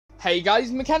Hey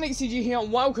guys, Mechanic CG here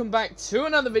and welcome back to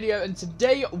another video, and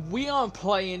today we are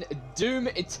playing Doom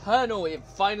Eternal. It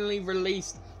finally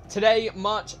released today,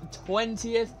 March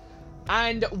 20th,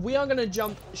 and we are going to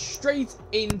jump straight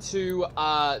into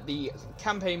the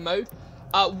campaign mode.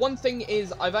 One thing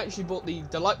is, I've actually bought the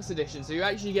deluxe edition, so you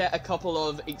actually get a couple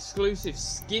of exclusive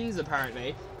skins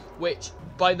apparently, which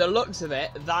by the looks of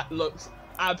it, that looks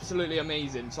absolutely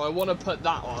amazing, so I want to put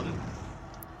that on.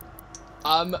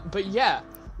 But yeah,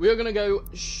 we are going to go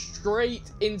straight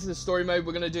into the story mode.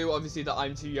 We're going to do, obviously, the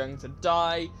I'm Too Young to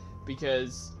Die,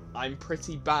 because I'm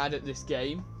pretty bad at this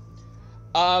game.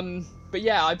 But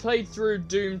yeah, I played through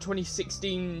Doom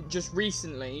 2016 just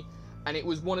recently, and it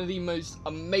was one of the most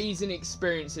amazing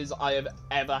experiences I have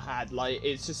ever had. Like,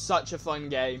 it's just such a fun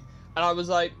game. And I was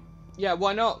like, yeah,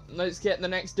 why not? Let's get the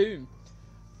next Doom.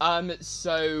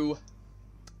 So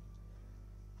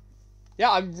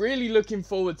yeah, I'm really looking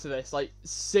forward to this. Like,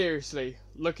 seriously,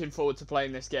 looking forward to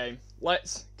playing this game.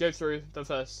 Let's go through the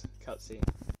first cutscene.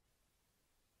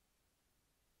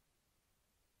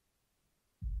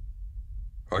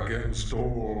 Against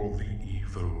all the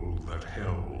evil that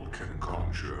hell can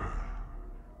conjure,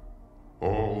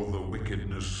 all the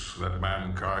wickedness that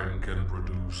mankind can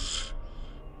produce,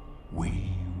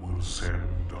 we will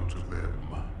send unto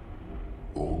them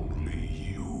only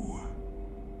you.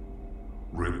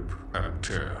 Rip and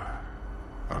tear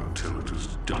until it is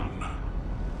done.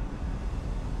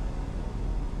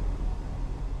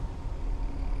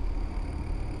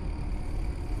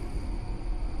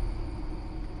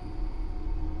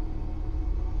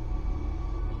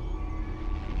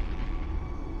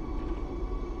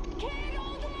 Can't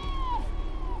hold them off!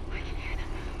 I can't.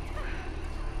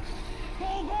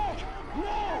 Fall back!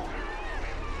 No!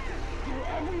 They're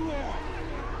everywhere!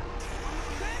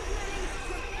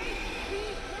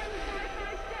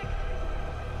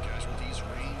 Casualties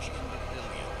range in the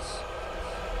billions.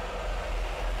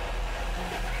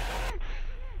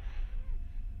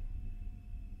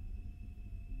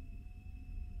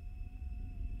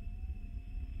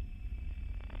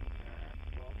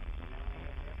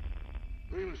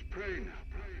 We must pray now,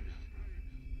 brothers.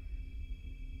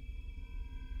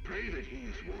 Pray that he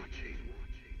is watching.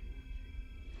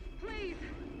 Please!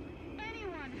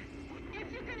 Anyone!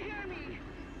 If you can hear me!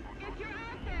 If you're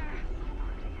out there!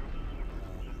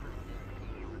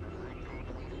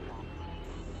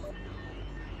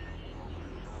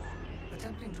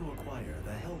 Attempting to acquire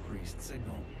the Hell Priest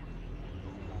signal.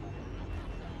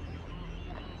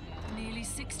 Nearly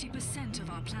 60% of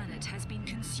our planet has been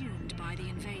consumed by the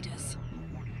invaders.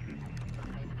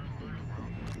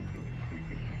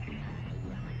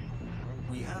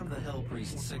 We have the Hell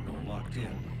Priest signal locked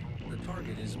in. The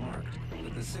target is marked,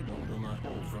 but the signal will not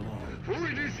hold for long. For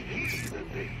it is he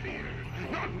that they fear,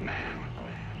 not man,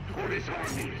 or his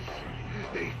armies.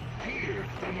 They fear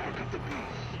the mark of the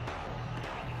beast.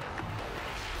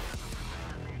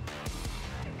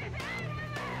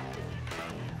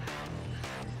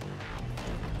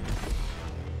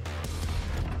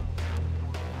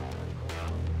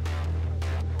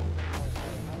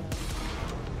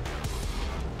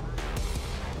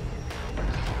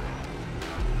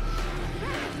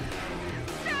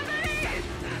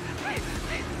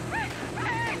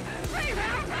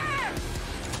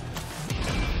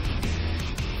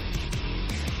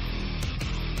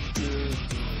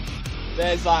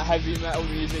 There's that heavy metal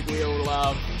music we all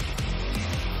love.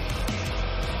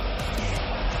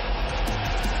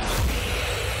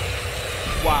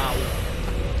 Wow.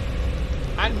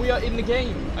 And we are in the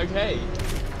game. Okay.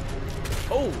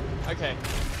 Oh, okay.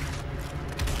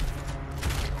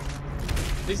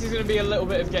 This is going to be a little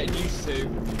bit of getting used to.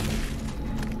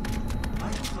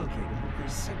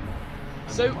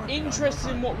 So,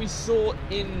 interesting what we saw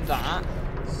in that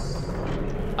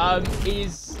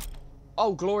is...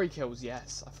 Oh, glory kills,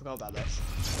 yes. I forgot about this.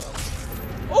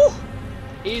 Oh!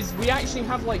 Is we actually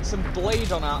have, like, some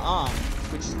blade on our arm,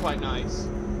 which is quite nice.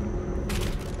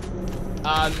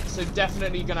 So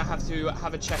definitely gonna have to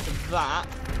have a check of that.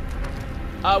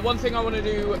 One thing I want to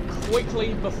do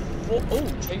quickly before... Oh,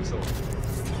 chainsaw.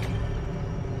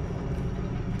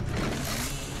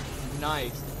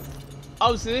 Nice.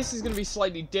 Oh, so this is gonna be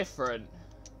slightly different.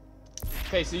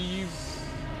 Okay, so you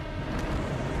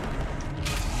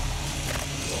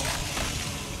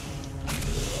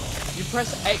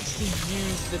press X to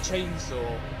use the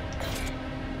chainsaw.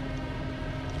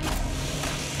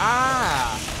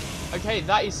 Ah! Okay,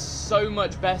 that is so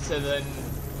much better than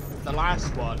the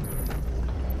last one.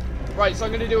 Right, so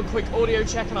I'm going to do a quick audio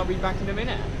check and I'll be back in a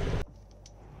minute.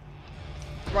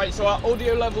 Right, so our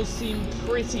audio levels seem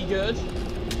pretty good.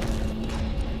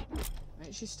 It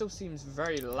actually still seems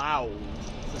very loud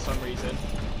for some reason.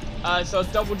 So our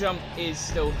double jump is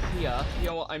still here. You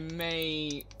know what? I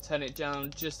may turn it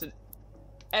down just an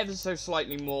ever so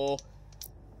slightly more.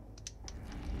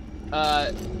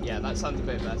 Yeah, that sounds a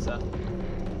bit better.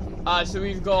 So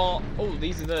we've got... Oh,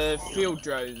 these are the field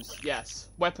drones. Yes,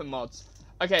 weapon mods.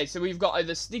 Okay, so we've got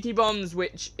either sticky bombs,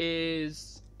 which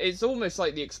is... It's almost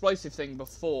like the explosive thing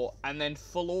before, and then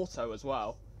full auto as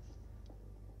well.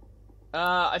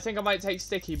 I think I might take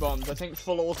sticky bombs. I think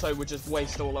full auto would just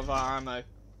waste all of our ammo.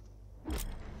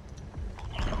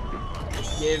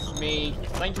 Give me...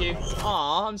 Thank you.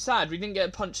 Aw, I'm sad. We didn't get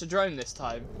to punch the drone this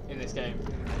time in this game.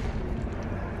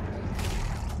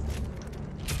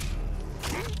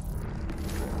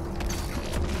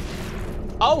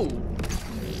 Oh!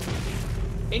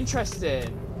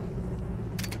 Interesting.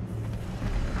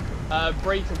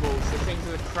 Breakable, so things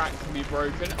with a crack can be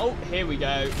broken. Oh, here we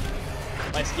go.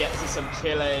 Let's get to some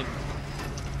killing.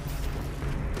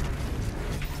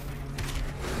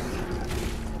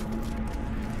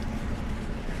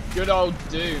 Good old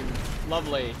Doom.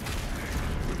 Lovely.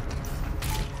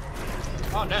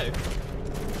 Oh no.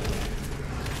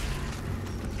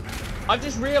 I've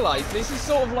just realised this is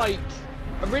sort of like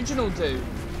original Doom.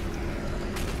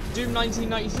 Doom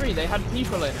 1993, they had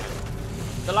people in it.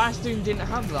 The last Doom didn't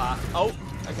have that. Oh,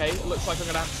 okay, looks like I'm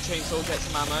going to have to chainsaw, get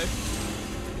some ammo.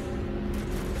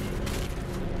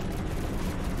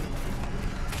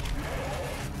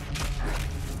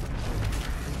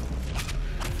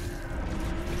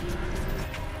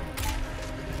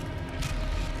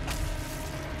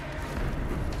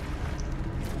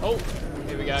 Oh,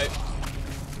 here we go.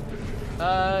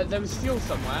 There was fuel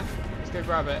somewhere. Let's go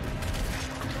grab it.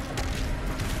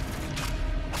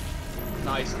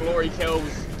 Nice, glory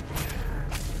kills.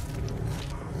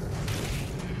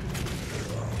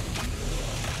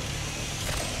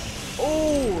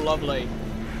 Oh, lovely.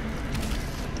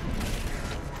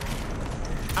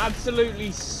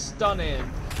 Absolutely stunning.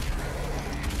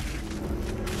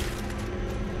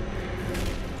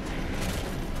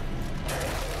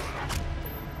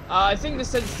 I think the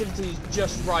sensitivity is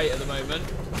just right at the moment.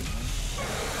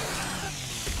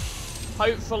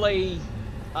 Hopefully,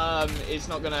 it's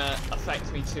not going to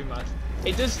affect me too much.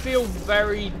 It does feel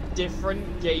very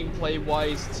different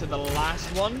gameplay-wise to the last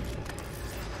one.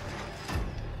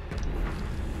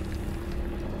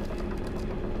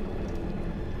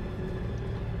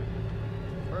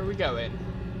 Where are we going?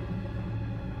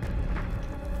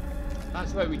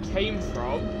 That's where we came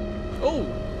from. Oh!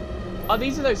 Oh,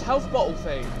 these are those health bottle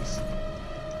things.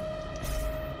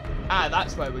 Ah,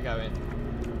 that's where we're going.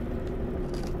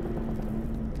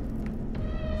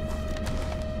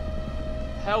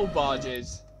 Hell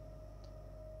barges.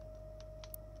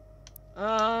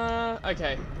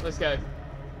 Okay, let's go.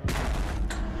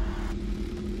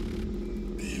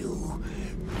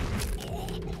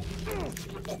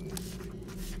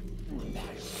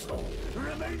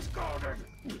 Remains guarded.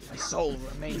 My soul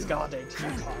remains guarded. You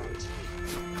can't.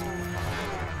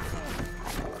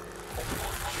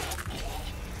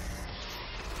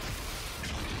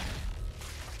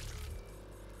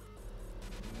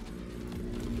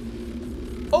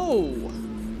 Oh!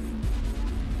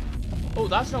 Oh,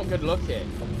 that's not good looking.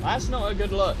 That's not a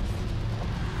good look.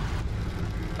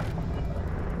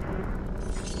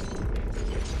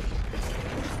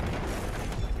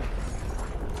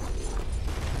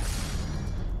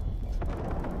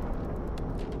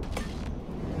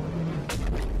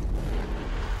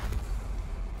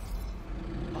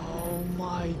 Oh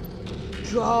my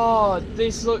god,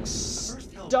 this looks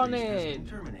stunning.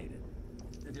 Terminated.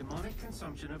 The demonic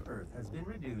consumption of Earth has been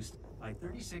reduced by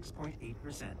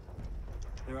 36.8%.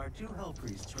 There are 2 Hell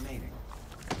Priests remaining.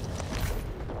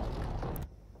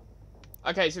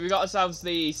 Okay, so we got ourselves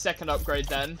the second upgrade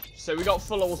then. So we got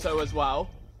full auto as well.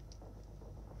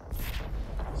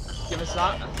 Give us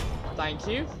that. Thank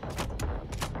you.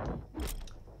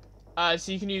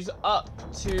 So you can use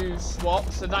up to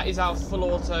swap. So that is our full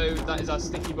auto. That is our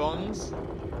sticky bombs.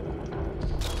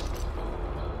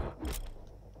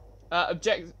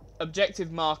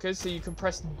 Objective markers. So you can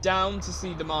press down to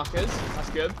see the markers. That's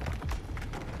good.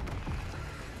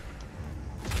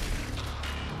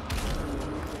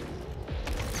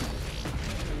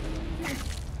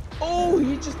 Oh,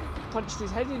 he just punched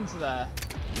his head into there.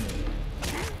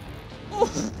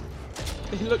 Oh,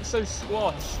 he looks so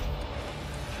squashed.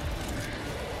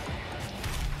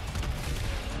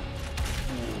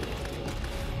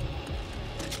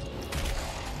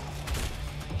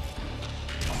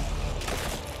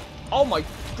 Oh my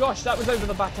gosh, that was over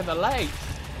the back of the leg.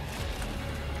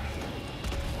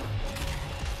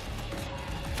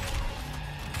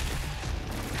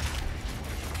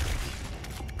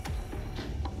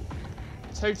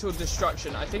 total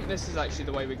destruction. I think this is actually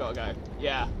the way we gotta go.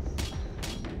 Yeah.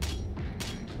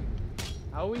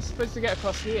 How are we supposed to get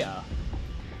across here?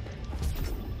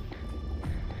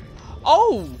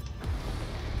 Oh!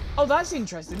 Oh, that's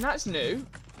interesting. That's new.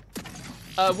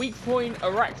 Weak point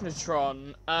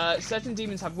Arachnotron. Certain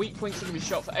demons have weak points that can be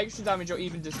shot for extra damage or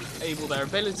even disable their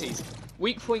abilities.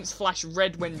 Weak points flash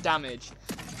red when damaged.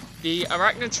 The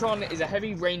Arachnotron is a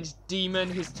heavy ranged demon.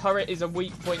 His turret is a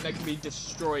weak point that can be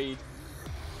destroyed.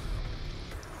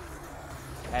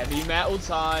 Heavy metal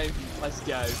time. Let's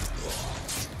go.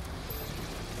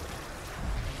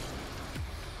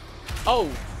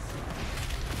 Oh!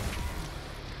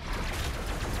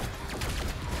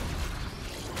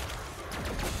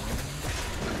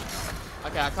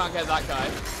 Okay, I can't get that guy.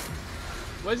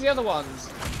 Where's the other ones?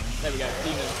 There we go,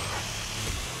 demon.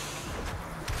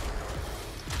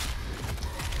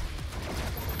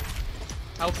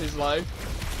 Health is low.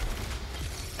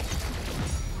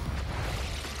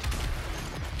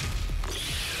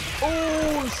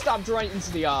 Oh, stabbed right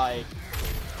into the eye.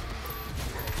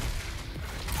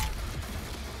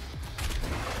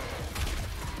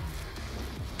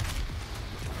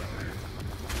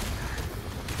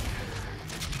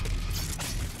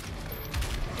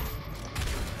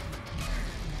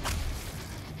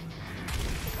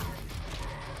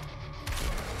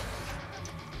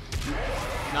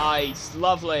 Nice,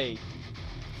 lovely.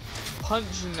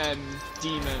 Punching them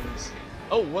demons.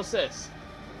 Oh, what's this?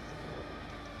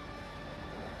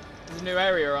 There's a new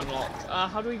area unlocked.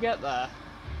 How do we get there?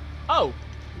 Oh,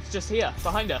 it's just here,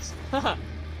 behind us.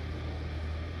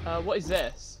 What is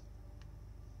this?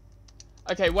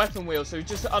 Okay, weapon wheel. So we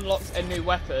just unlocked a new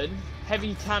weapon.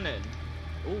 Heavy cannon.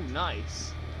 Oh,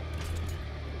 nice.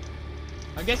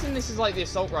 I'm guessing this is like the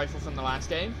assault rifle from the last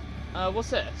game.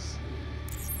 What's this?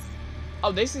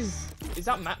 Oh, this is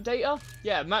that map data?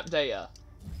 Yeah, map data.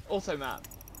 Auto map.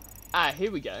 Ah,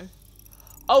 here we go.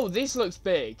 Oh, this looks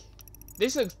big.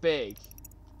 This looks big.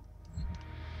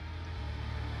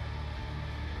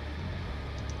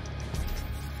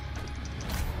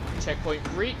 Checkpoint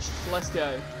reached. Let's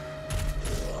go.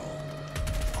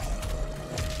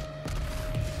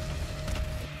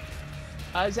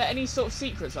 Is there any sort of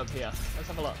secrets up here? Let's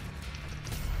have a look.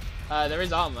 There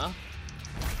is armor.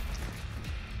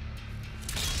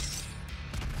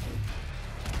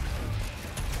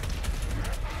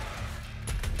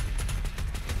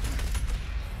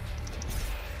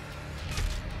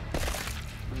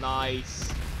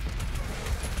 Nice.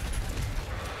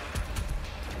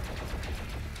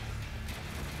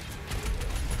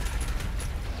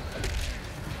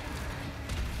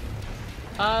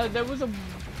 There was a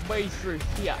way through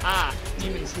here. Ah,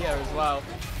 demons here as well.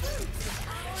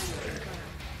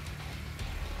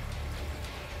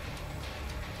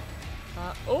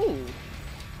 Oh,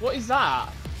 what is that?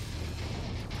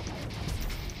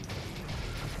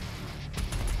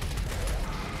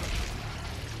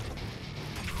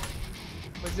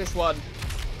 Where's this one?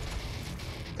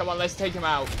 Come on, let's take him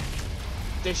out.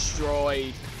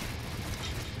 Destroyed.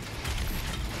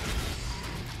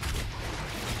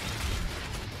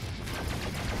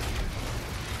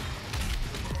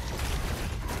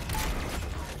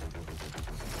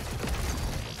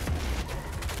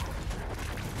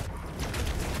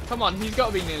 Come on, he's got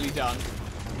to be nearly done.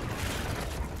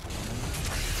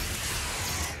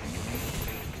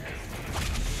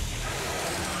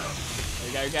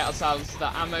 There we go, get ourselves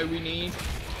the ammo we need.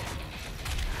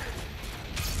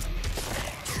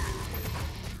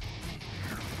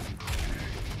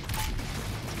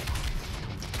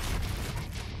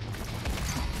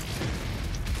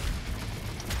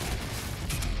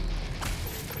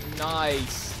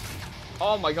 Nice.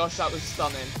 Oh my gosh, that was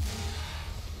stunning.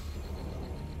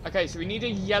 Okay, so we need a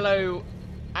yellow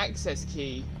access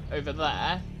key over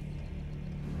there.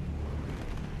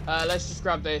 Let's just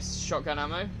grab this shotgun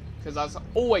ammo, because that's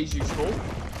always useful.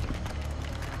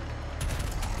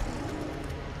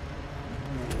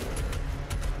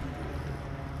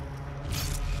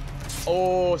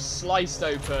 Oh, sliced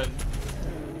open.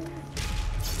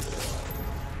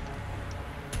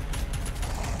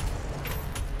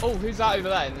 Oh, who's that over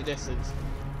there in the distance?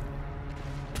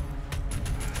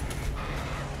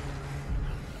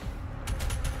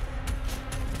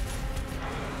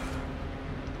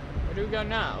 Where do we go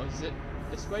now? Is it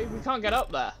this way? We can't get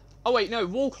up there. Oh wait, no,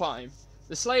 wall climb.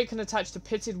 The Slayer can attach to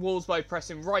pitted walls by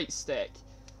pressing right stick.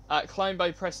 Climb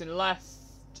by pressing left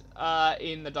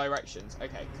in the directions.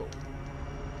 Okay, cool.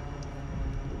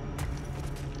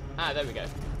 Ah, there we go.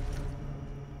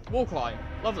 Wall climb.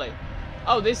 Lovely.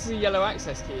 Oh, this is a yellow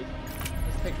access key.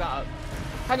 Let's pick that up.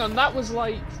 Hang on, that was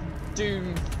like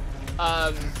Doom.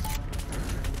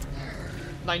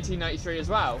 1993 as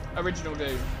well. Original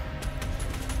Doom.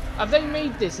 Have they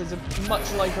made this as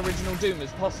much like original Doom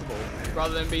as possible,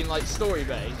 rather than being like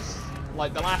story-based,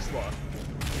 like the last one?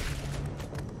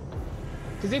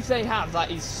 Because if they have,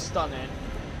 that is stunning.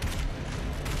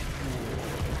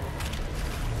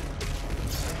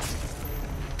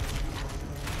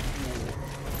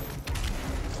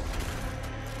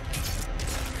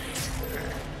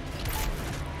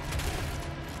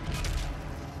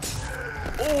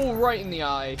 Oh, right in the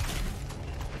eye.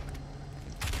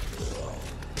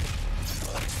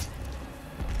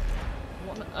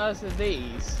 What on earth are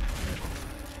these?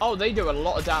 Oh, they do a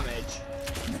lot of damage.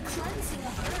 The cleansing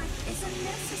of Earth is a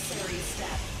necessary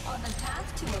step on the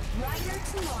path to a brighter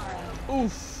tomorrow.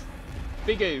 Oof.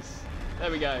 Big oof.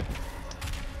 There we go.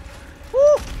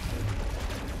 Woo!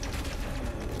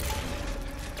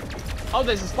 Oh,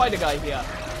 there's a spider guy here.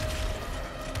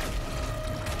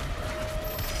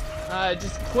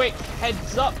 Just quick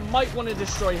heads up, might want to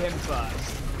destroy him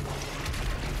first.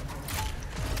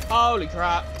 Holy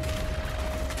crap.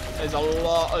 There's a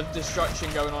lot of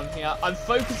destruction going on here. I'm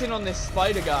focusing on this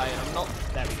spider guy and I'm not...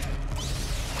 There we go.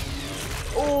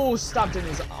 Oh, stabbed in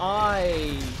his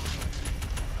eye.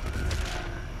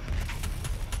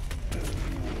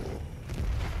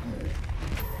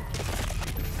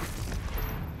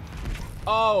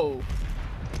 Oh.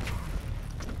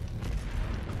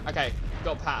 Okay,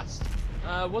 got past.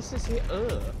 What's this here?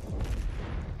 Ugh.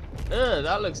 Ugh,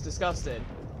 that looks disgusting.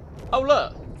 Oh,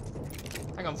 look.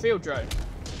 Hang on, field drone.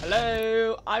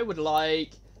 Hello, I would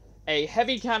like a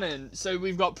heavy cannon. So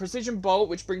we've got precision bolt,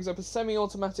 which brings up a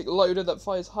semi-automatic loader that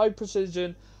fires high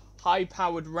precision,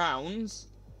 high-powered rounds.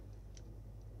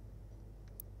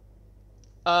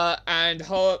 And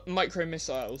micro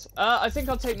missiles. I think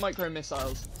I'll take micro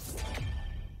missiles.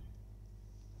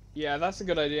 Yeah, that's a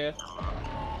good idea.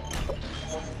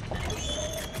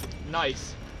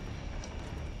 Nice.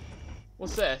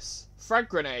 What's this? Frag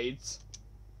grenades.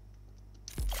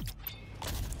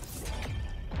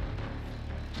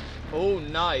 Oh,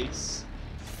 nice.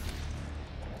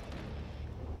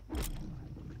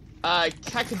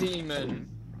 Cacodemon.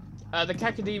 The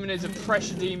Cacodemon is a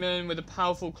pressure demon with a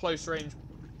powerful close-range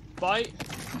bite.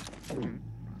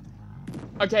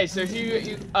 Okay, so if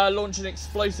you launch an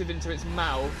explosive into its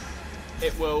mouth,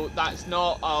 it will... That's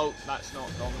not... Oh, that's not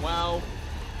gone well.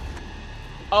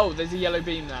 Oh, there's a yellow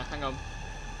beam there. Hang on.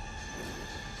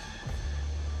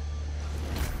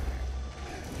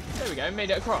 There we go. Made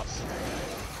it across.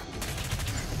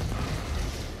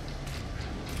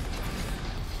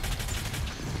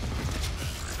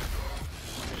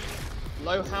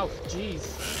 Low health. Jeez.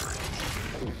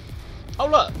 Oh,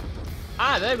 look.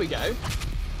 Ah, there we go.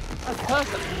 That's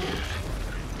perfect.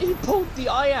 He pulled the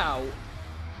eye out.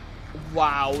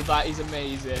 Wow, that is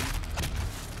amazing.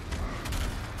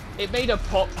 It made a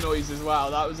pop noise as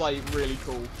well. That was, like, really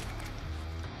cool.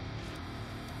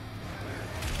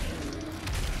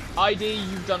 ID,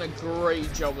 you've done a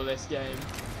great job of this game.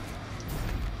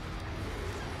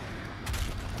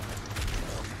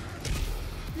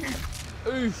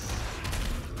 Oof.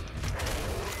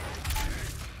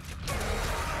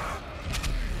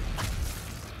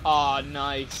 Ah,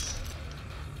 nice.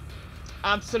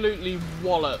 Absolutely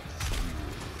walloped.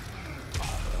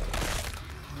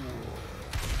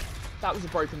 That was a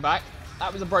broken back.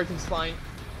 That was a broken spine.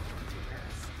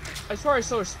 I swear I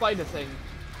saw a spider thing.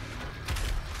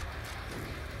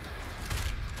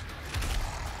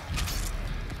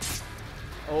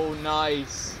 Oh,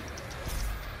 nice.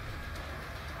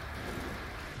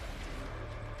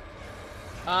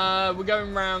 We're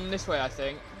going round this way, I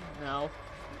think, now.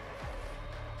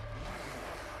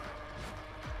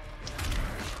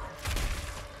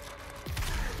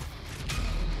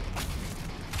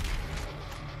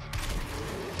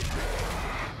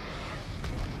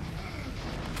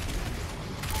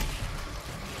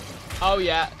 Oh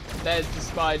yeah, there's the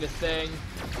spider thing.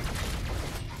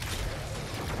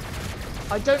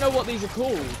 I don't know what these are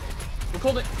called. We'll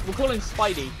call him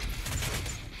Spidey.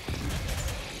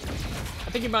 I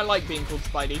think he might like being called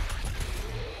Spidey.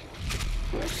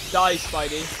 Die,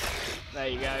 Spidey. There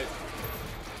you go.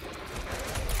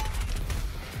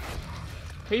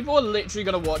 People are literally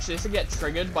gonna watch this and get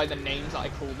triggered by the names that I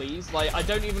call these. Like, I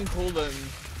don't even call them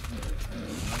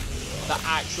the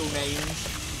actual names.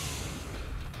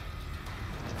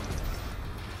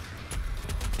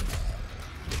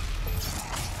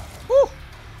 Woo!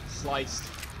 Sliced.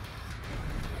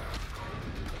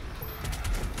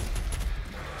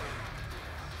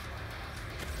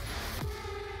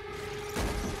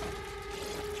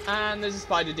 And there's a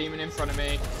spider demon in front of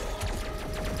me.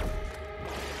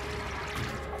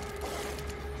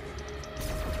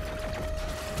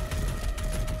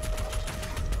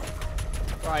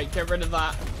 Right, get rid of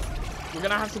that. We're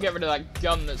gonna have to get rid of that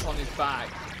gun that's on his back.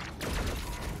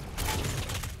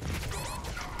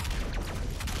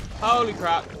 Holy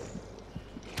crap.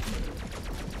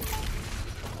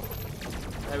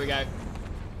 There we go.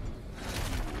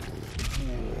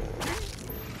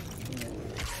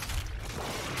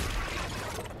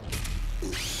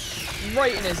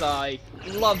 Right in his eye.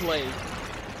 Lovely.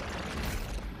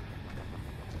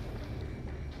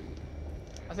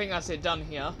 I think that's it done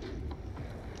here.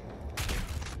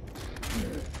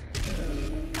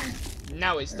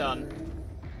 Now it's done.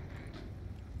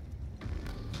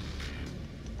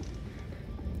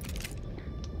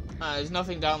 There's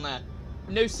nothing down there.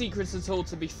 No secrets at all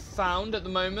to be found at the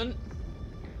moment.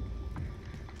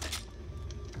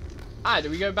 Do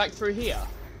we go back through here?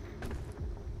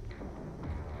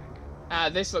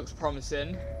 This looks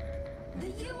promising. The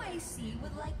UAC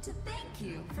would like to thank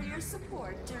you for your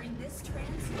support during this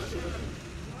transition.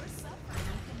 Your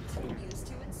suffering continues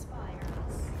to inspire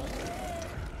us.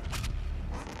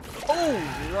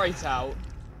 Oh, right out.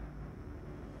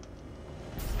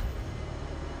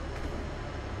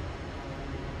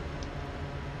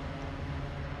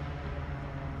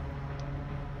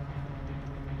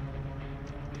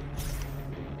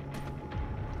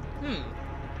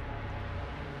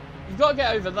 We've got to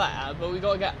get over there, but we've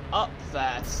got to get up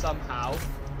there somehow.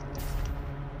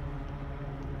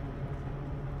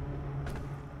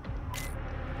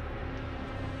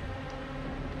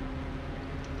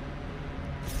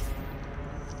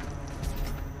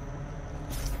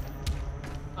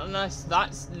 Unless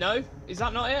that's... No? Is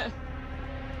that not it?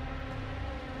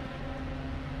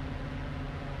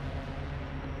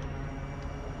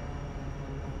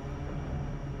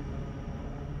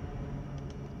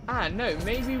 No,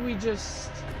 maybe we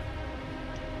just...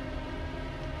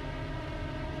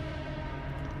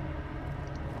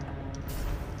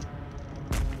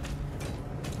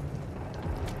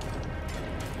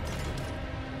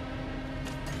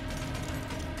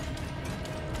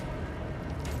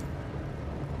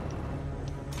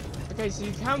 Okay, so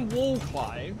you can wall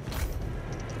climb.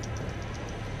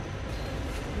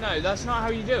 No, that's not how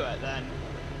you do it then.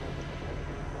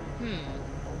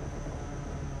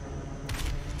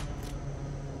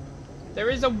 There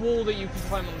is a wall that you can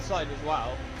climb on the side as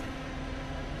well.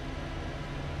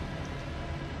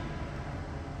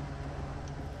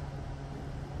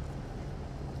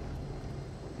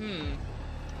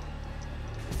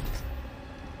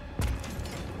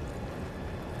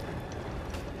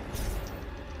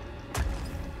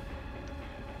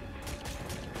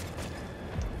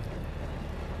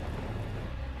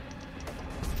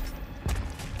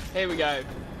 Here we go.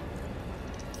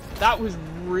 That was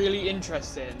really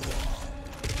interesting.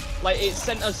 Like, it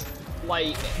sent us,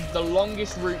 like, the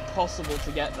longest route possible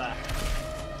to get there.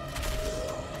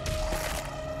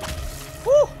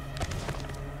 Woo!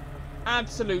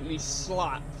 Absolutely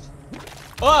slapped.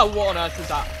 Oh, what on earth is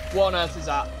that? What on earth is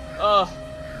that? Ugh.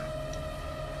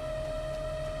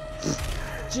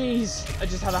 Jeez. I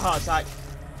just had a heart attack.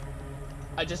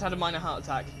 I just had a minor heart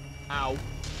attack. Ow.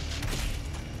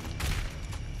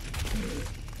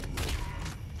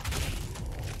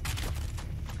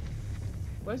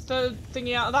 Where's the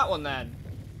thingy out of that one then?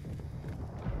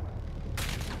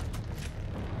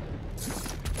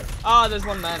 Ah, there's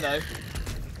one there though.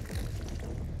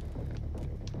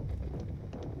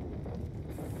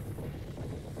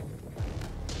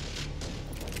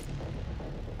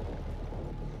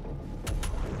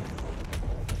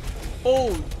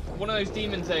 Oh, one of those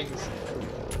demon things.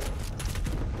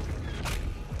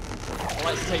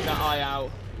 Let's take that eye out.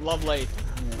 Lovely.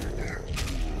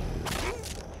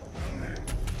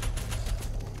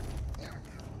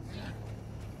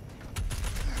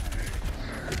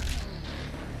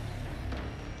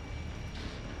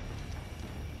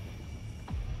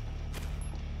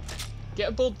 Get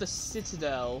aboard the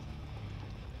Citadel.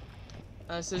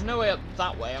 So there's no way up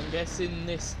that way. I'm guessing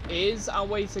this is our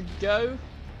way to go.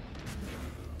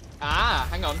 Ah,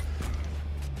 hang on.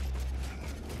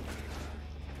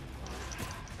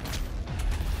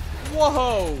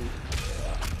 Whoa!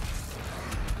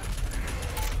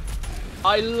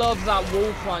 I love that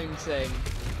wall climb thing.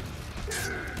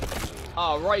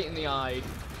 Ah, right in the eye.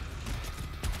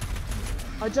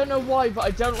 I don't know why, but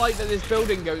I don't like that this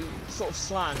building goes sort of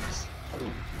slants.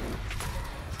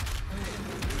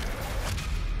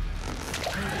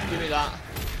 Give me that.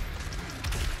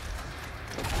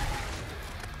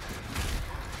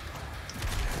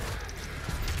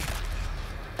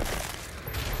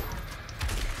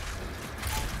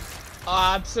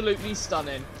 Oh, absolutely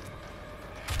stunning.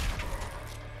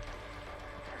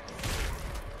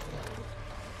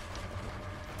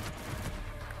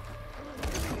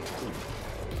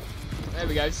 There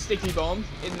we go. Sticky bomb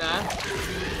in there.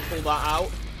 Pull that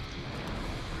out.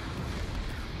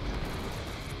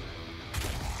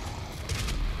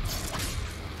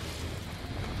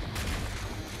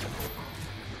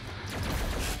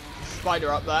 Spider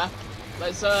up there.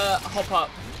 Let's hop up.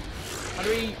 How do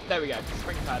we... There we go.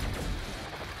 Spring pad.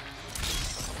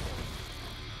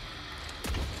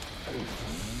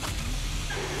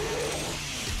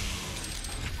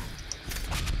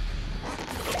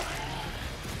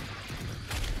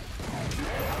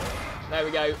 There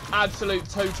we go. Absolute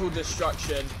total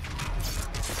destruction.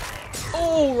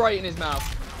 Oh, right in his mouth.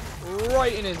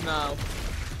 Right in his mouth.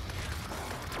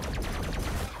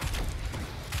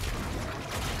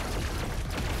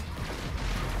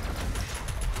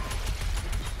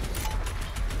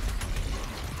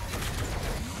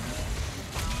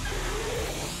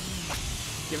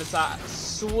 Give us that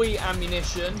sweet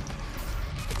ammunition.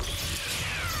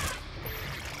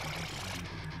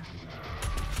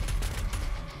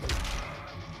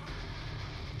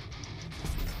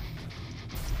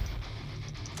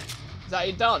 Is that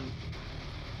it done?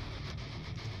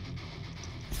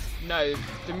 No,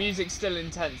 the music's still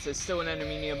intense. There's still an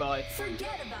enemy nearby.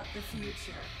 Forget about the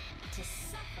future. To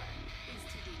suffer is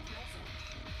to be present.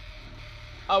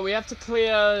 Oh, we have to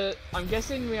clear... I'm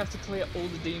guessing we have to clear all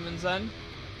the demons then.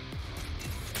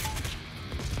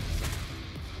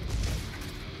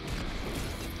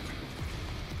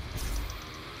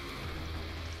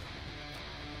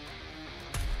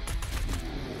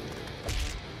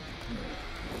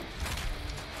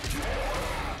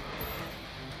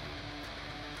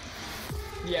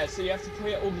 Yeah, so you have to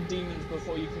clear all the demons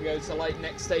before you can go to, like,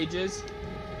 next stages.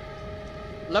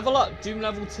 Level up, Doom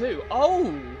level 2. Oh!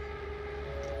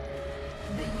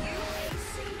 The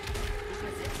UAC,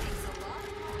 because it takes a lot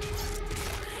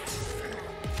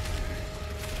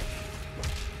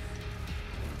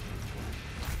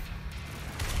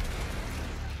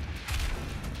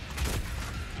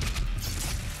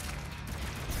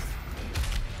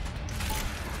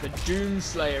The Doom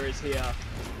Slayer is here.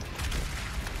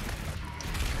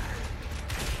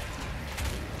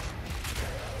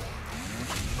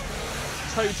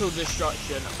 Total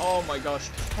destruction. Oh my gosh.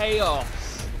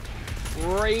 Chaos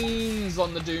reigns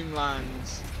on the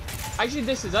Doomlands. Actually,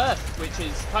 this is Earth, which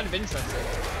is kind of interesting.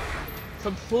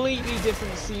 Completely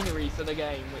different scenery for the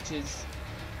game, which is...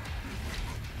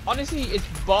 Honestly, it's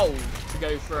bold to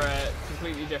go for a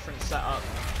completely different setup.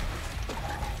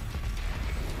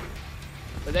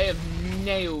 But they have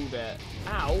nailed it.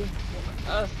 Ow.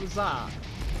 What on earth was that?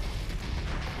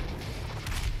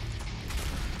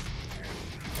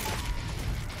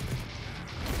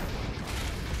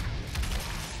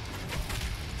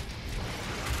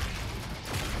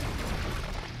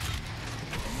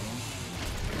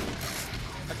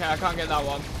 Okay, I can't get that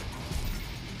one.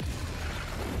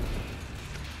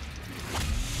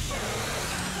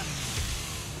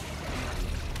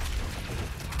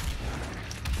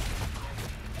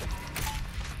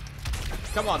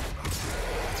 Come on.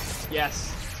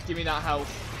 Yes. Give me that health.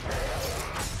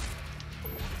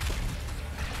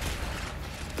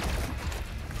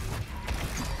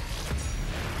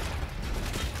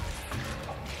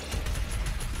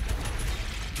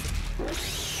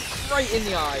 Right in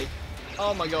the eye.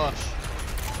 Oh my gosh.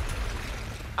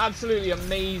 Absolutely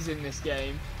amazing, this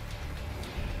game.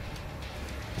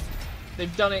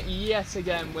 They've done it yet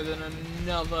again with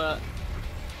another...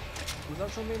 Was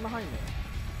that something behind me?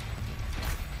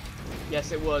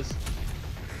 Yes, it was.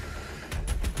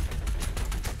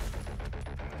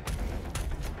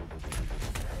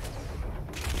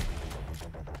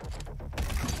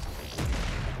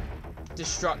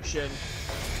 Destruction.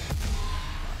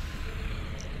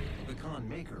 The Khan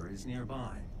Maker is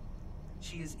nearby.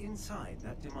 She is inside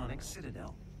that demonic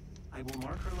citadel. I will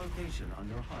mark her location on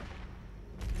your HUD.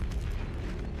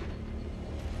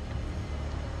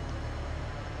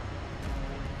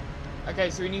 Okay,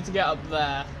 so we need to get up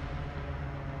there.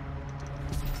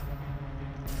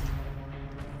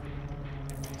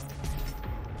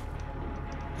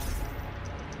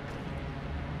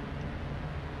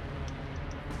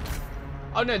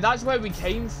 Oh no, that's where we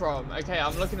came from. Okay,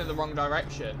 I'm looking at the wrong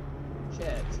direction.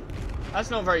 Shit. That's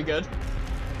not very good.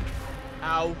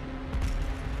 Ow.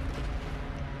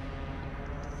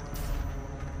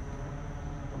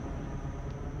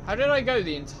 How did I go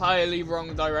the entirely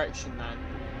wrong direction then?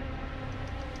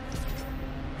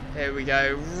 Here we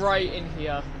go, right in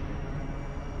here.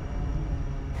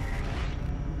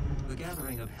 The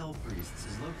gathering of Hell Priests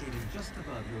is located just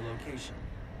above your location.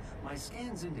 My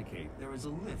scans indicate there is a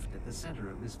lift at the center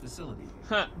of this facility.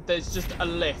 Huh, there's just a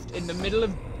lift in the middle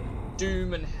of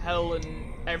Doom and Hell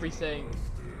and everything.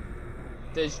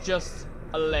 There's just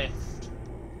a lift.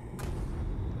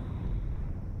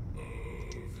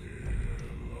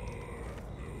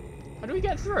 How do we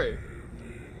get through?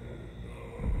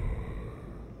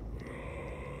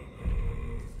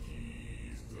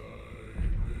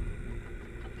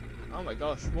 Oh my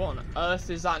gosh, what on earth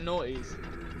is that noise?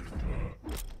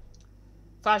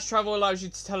 Fast travel allows you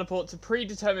to teleport to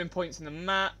predetermined points in the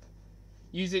map.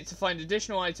 Use it to find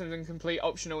additional items and complete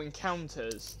optional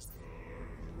encounters.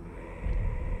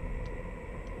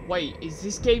 Wait, is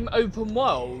this game open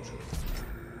world?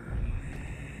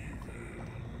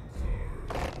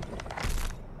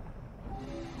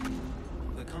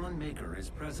 The Con Maker is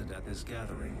present at this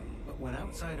gathering, but when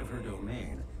outside of her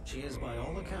domain, she is by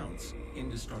all accounts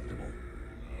indestructible.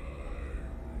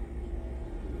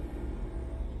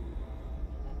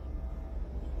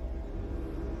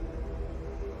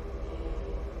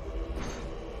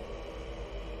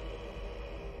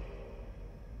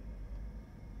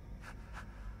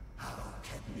 How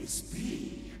can this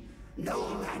be?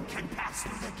 No man can pass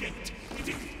through the gate.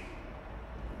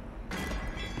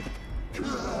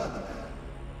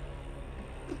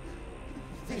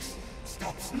 This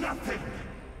stops nothing.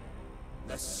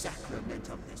 The sacrament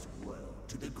of this world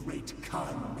to the great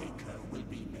Khan Maker will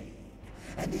be made,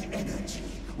 and the energy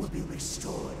will be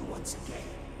restored once again.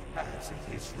 As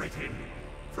it is written,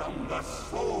 from the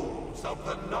souls of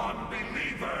the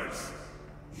non-believers.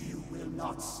 You will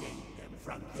not save them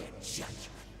from their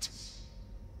judgment.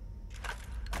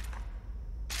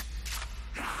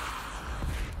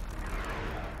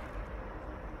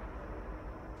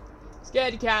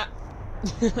 Scaredy cat.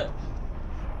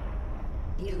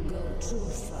 You go too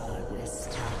far this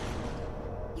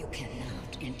time. You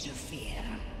cannot interfere.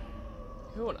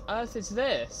 Who on earth is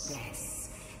this? This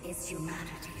is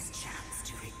humanity's chance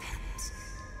to repent,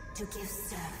 to give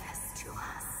service to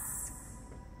us.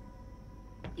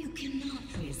 You cannot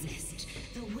resist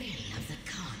the will of the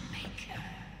Khan Maker.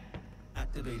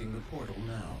 Activating the portal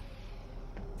now.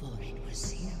 For it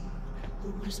was you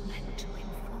who was meant to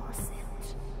enforce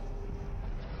it.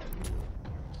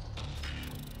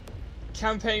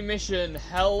 Campaign mission,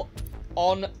 Hell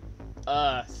on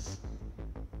Earth.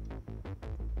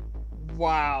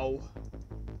 Wow.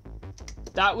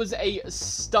 That was a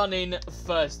stunning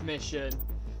first mission.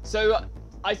 So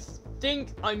I think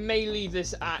I may leave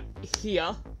this at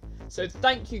here. So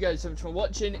thank you guys so much for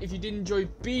watching. If you did enjoy,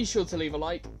 be sure to leave a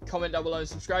like, comment down below and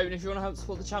subscribe. And if you want to help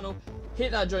support the channel, hit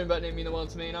that join button, it'd mean the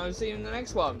world to me. And I will see you in the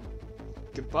next one.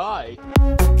 Goodbye.